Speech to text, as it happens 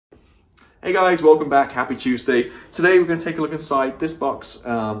Hey guys, welcome back. Happy Tuesday. Today we're going to take a look inside this box,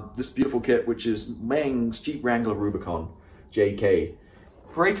 this beautiful kit, which is Meng's Jeep Wrangler Rubicon JK.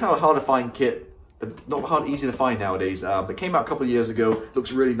 Very kind of hard to find kit, not easy to find nowadays. It came out a couple of years ago,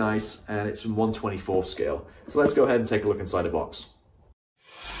 looks really nice, and it's from 1/24 scale. So let's go ahead and take a look inside the box.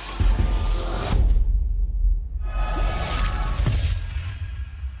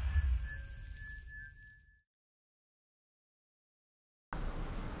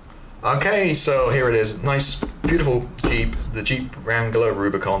 Okay, so here it is. Nice, beautiful Jeep, the Jeep Wrangler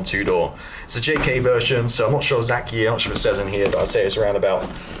Rubicon 2-door. It's a JK version, so I'm not sure exact year, I'm not sure if it says in here, but I'd say it's around about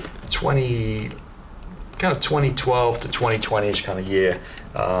 2012 to 2020-ish kind of year,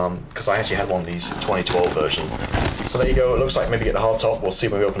 because I actually had one of these 2012 version. So there you go, it looks like maybe get the hard top. We'll see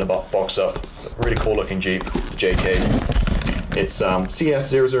when we open the box up. Really cool looking Jeep, JK. It's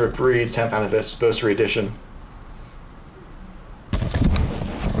CS-003, 10th anniversary edition.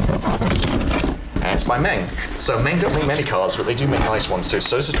 And it's by Meng. So Meng don't make many cars, but they do make nice ones too.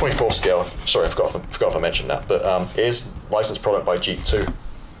 So this is 24 scale. Sorry, I forgot if I mentioned that, but it is licensed product by Jeep too.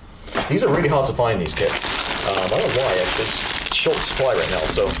 These are really hard to find, these kits. I don't know why. There's short supply right now,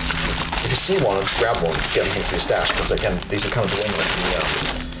 so if you see one, grab one, get them into your stash, because again, these are kind of dwindling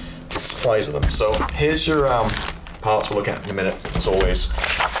the supplies of them. So here's your parts we'll look at in a minute, as always.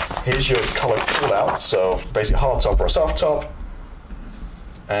 Here's your color pull-out. So basically hard top or a soft top,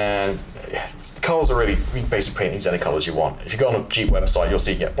 and colors are really, you can basically paint these any colors you want. If you go on a Jeep website, you'll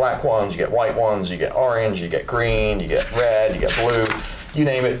see you get black ones, you get white ones, you get orange, you get green, you get red, you get blue, you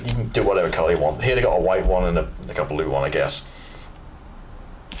name it, you can do whatever color you want. Here they got a white one and a blue one, I guess.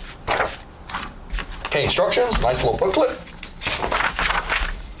 Okay, instructions, nice little booklet.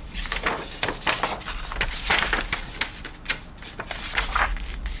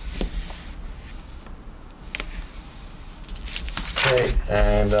 Okay,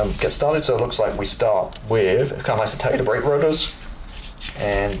 and get started. So it looks like we start with, it's kind of nice to tell you, the brake rotors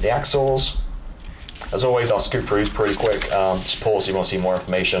and the axles. As always, I'll scoot through these pretty quick. Just pause if you want to see more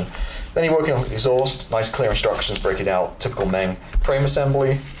information. Then you're working on exhaust, nice clear instructions, break it out, typical Meng. Frame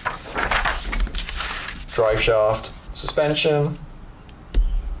assembly, drive shaft, suspension,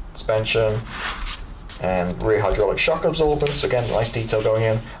 and rear hydraulic shock absorber. So again, nice detail going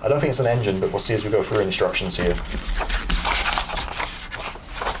in. I don't think it's an engine, but we'll see as we go through instructions here.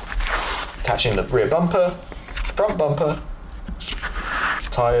 Attaching the rear bumper, front bumper,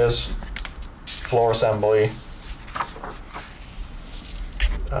 tires, floor assembly,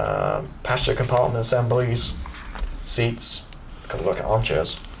 passenger compartment assemblies, seats, kind of look at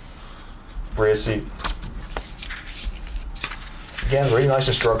armchairs, rear seat. Again, really nice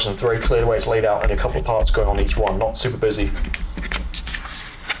instructions, very clear the way it's laid out, and a couple of parts going on each one, not super busy.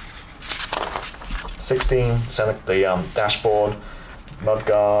 16, the dashboard, mud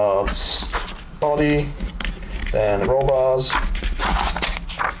guards, body, then the roll bars,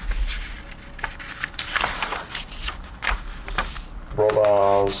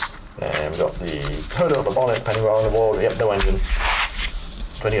 and we've got the hood up the bonnet, depending where on the wall. Yep, no engine.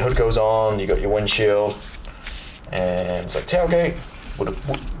 When your hood goes on, you got your windshield, and it's like tailgate with a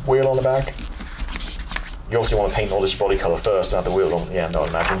wheel on the back. You obviously want to paint all this body color first, and have the wheel on the end, I would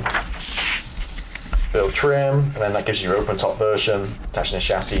imagine. Build trim, and then that gives you your open top version, attaching the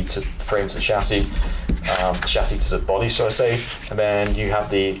chassis to the frame to the chassis, chassis to the body, so I say, and then you have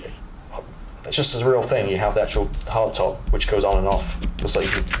the, it's just a real thing, you have the actual hard top which goes on and off, just like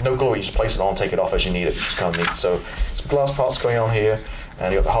no glue, you just place it on, take it off as you need it, which is kind of neat. So some glass parts going on here,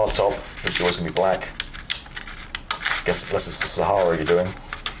 and you got the hard top, which is always going to be black, I guess unless it's the Sahara you're doing,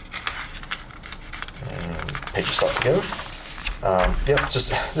 and page your stuff together. Yep, just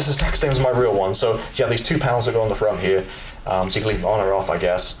this is the exact same as my real one. So you have these two panels that go on the front here, so you can leave them on or off, I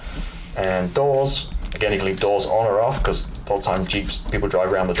guess. And doors, again, you can leave doors on or off, because all the time Jeeps, people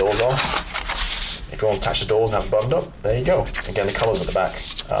drive around the doors off. If you want to attach the doors and have it buttoned up, there you go. Again, the colors at the back,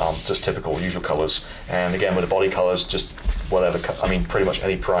 just typical, usual colors. And again, with the body colors, just whatever, I mean, pretty much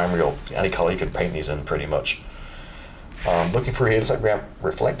any primary or any color you can paint these in, pretty much. Looking through here, it's like we have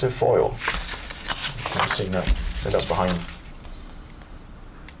reflective foil. I'm seeing that, maybe that's behind.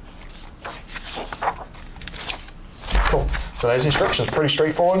 Cool. So there's the instructions, pretty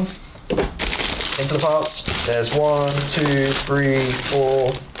straightforward. Into the parts, there's 1, 2, 3,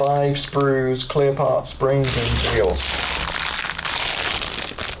 4, 5 sprues, clear parts, springs, and wheels.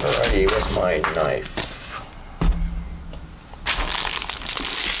 Alrighty, where's my knife?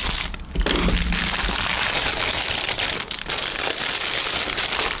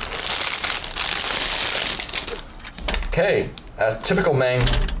 Okay, as typical Meng,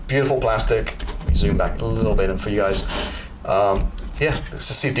 beautiful plastic. Let me zoom back a little bit in for you guys. yeah, let's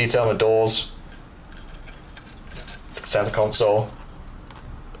just see detail on the doors, center console.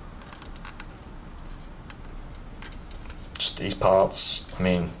 Just these parts. I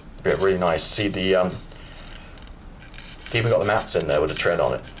mean, yeah, really nice. See the even got the mats in there with a tread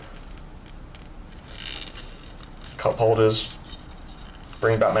on it. Cup holders.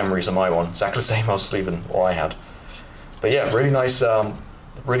 Bring back memories of my one. Exactly the same mostly than what I had. But yeah, really nice,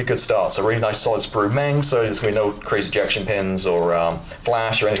 really good start. So really nice solid sprue Meng. So there's gonna be no crazy ejection pins or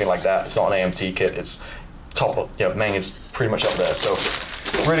flash or anything like that. It's not an AMT kit. It's top. You know, Meng is pretty much up there. So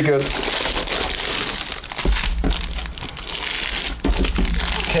really good.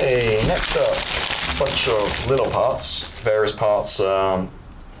 Okay, next up, bunch of little parts, various parts.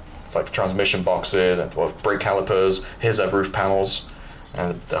 It's like transmission boxes, and well, brake calipers. Here's their roof panels,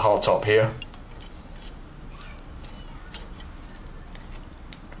 and the hard top here.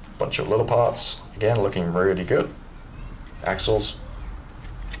 Bunch of little parts, again looking really good. Axles,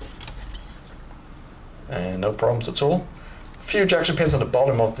 and no problems at all. A few ejection pins on the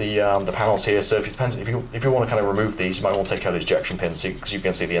bottom of the panels here. So if you want to kind of remove these, you might want to take out the ejection pins because you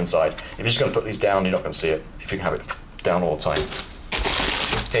can see the inside. If you're just going to put these down, you're not going to see it. If you can have it down all the time.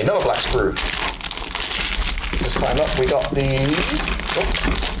 Okay, another black sprue. This time up, we got the. Oh,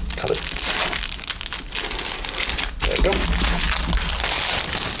 cut it. There we go.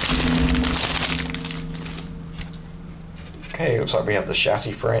 Okay, looks like we have the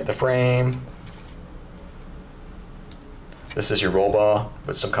chassis frame, the frame. This is your roll bar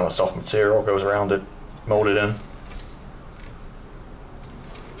with some kind of soft material goes around it, molded in.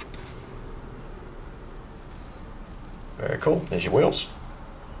 Very cool. There's your wheels.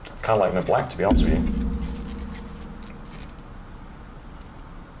 Kind of like them in black, to be honest with you.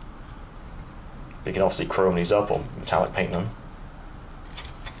 You can obviously chrome these up or metallic paint them.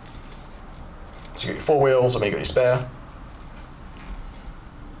 So you got your four wheels, and then you got your spare.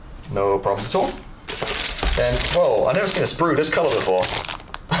 No problems at all. And, whoa, I've never seen a sprue this color before.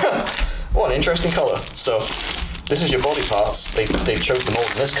 What an interesting color. So, this is your body parts. They've chosen them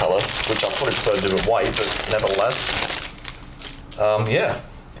all in this color, which I probably prefer to do with white, but nevertheless. Yeah,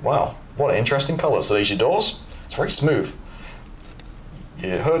 wow, what an interesting color. So there's your doors. It's very smooth.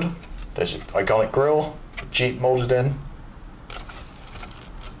 Your hood. There's your iconic grille. Jeep molded in.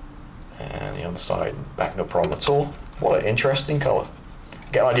 And the other side, back, no problem at all. What an interesting color.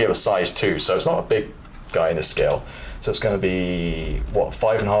 Get an idea of the size too. So it's not a big guy in this scale. So it's going to be, what,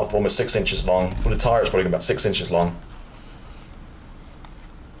 5.5, almost 6 inches long. With the tire, it's probably about 6 inches long.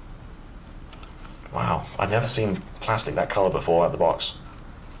 Wow, I've never seen plastic that color before out of the box.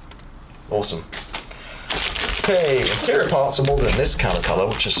 Awesome. Okay, interior parts are molded in this kind of color,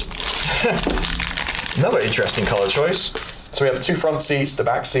 which is another interesting color choice. So we have the two front seats, the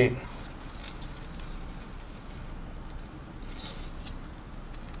back seat.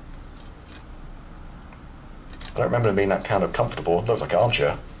 I don't remember them being that kind of comfortable. It looks like an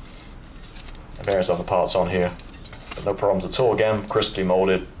armchair. And various other parts on here. But no problems at all. Again, crisply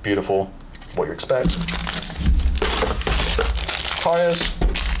molded, beautiful, what you expect. Tires.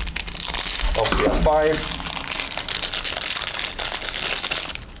 Obviously we have 5.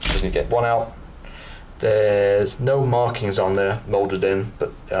 Just need to get one out. There's no markings on there molded in,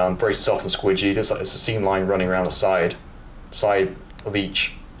 but very soft and squidgy. It's like it's a seam line running around the side of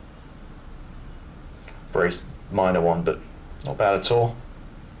each. Very minor one, but not bad at all.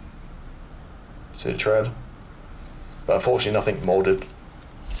 See the tread, but unfortunately nothing molded.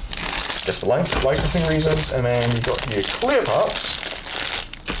 Just for licensing reasons. And then you've got your clear parts.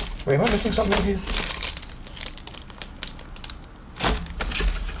 Wait, am I missing something here?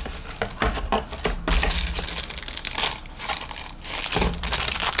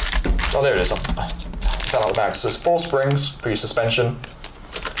 Oh, there it is. I fell out the bag. So there's 4 springs for your suspension.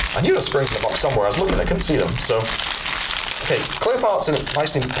 I knew there were springs in the box somewhere. I was looking, I couldn't see them. So, okay, clear parts in a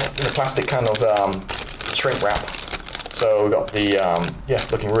plastic kind of shrink wrap. So we got the yeah,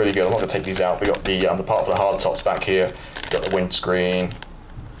 looking really good. I'm not gonna take these out. We got the part for the hard tops back here. Got the windscreen,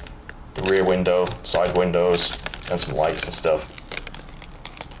 the rear window, side windows, and some lights and stuff.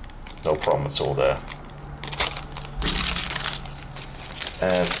 No problem, it's all there.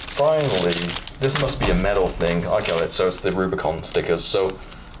 And finally, this must be a metal thing. I got it. So it's the Rubicon stickers. So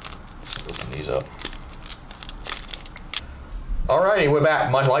let's open these up. Alrighty, we're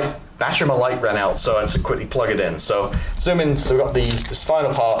back. Battery of my light ran out, so I had to quickly plug it in. So zoom in. So we got this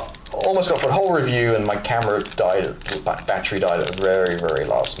final part. Almost got for the whole review, and my camera died. Battery died at the very, very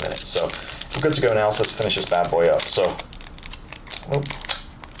last minute. So we're good to go now. So let's finish this bad boy up. So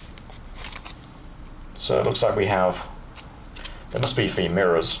it looks like we have. There must be for your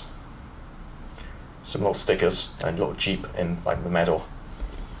mirrors. some little stickers and little Jeep in like the metal.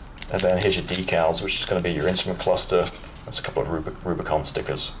 And then here's your decals, which is going to be your instrument cluster. That's a couple of Rubicon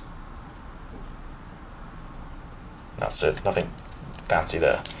stickers. That's it, nothing fancy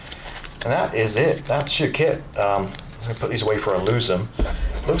there. And that is it, that's your kit. I'm going to put these away before I lose them.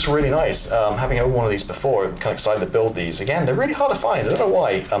 Looks really nice. Having owned one of these before, I'm kind of excited to build these. Again, they're really hard to find. I don't know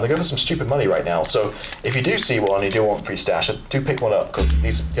why. They're going for some stupid money right now. So if you do see one and you do want free stash, do pick one up, because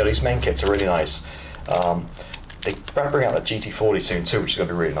these main kits are really nice. They bring out the GT40 soon too, which is going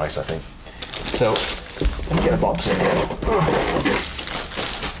to be really nice, I think. So let me get a box in here.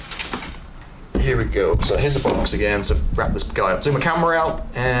 Here we go. So here's a box again. So wrap this guy up. Zoom my camera out,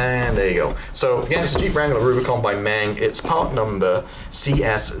 and there you go. So again, it's a Jeep Wrangler Rubicon by Meng. It's part number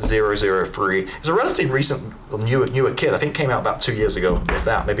CS-003. It's a relatively recent, newer kit. I think it came out about 2 years ago, if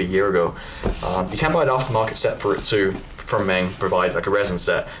that, maybe a year ago. You can buy an aftermarket set for it too, from Meng, provide like a resin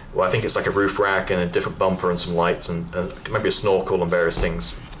set. Well, I think it's like a roof rack and a different bumper and some lights and maybe a snorkel and various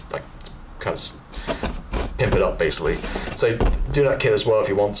things, like kind of pimp it up basically. So do that kit as well if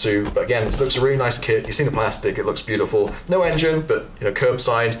you want to. But again, it looks a really nice kit. You've seen the plastic, it looks beautiful. No engine, but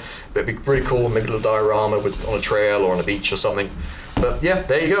curbside. But it'd be really cool, make a little diorama on a trail or on a beach or something. But yeah,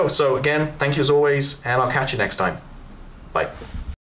 there you go. So again, thank you as always, and I'll catch you next time. Bye.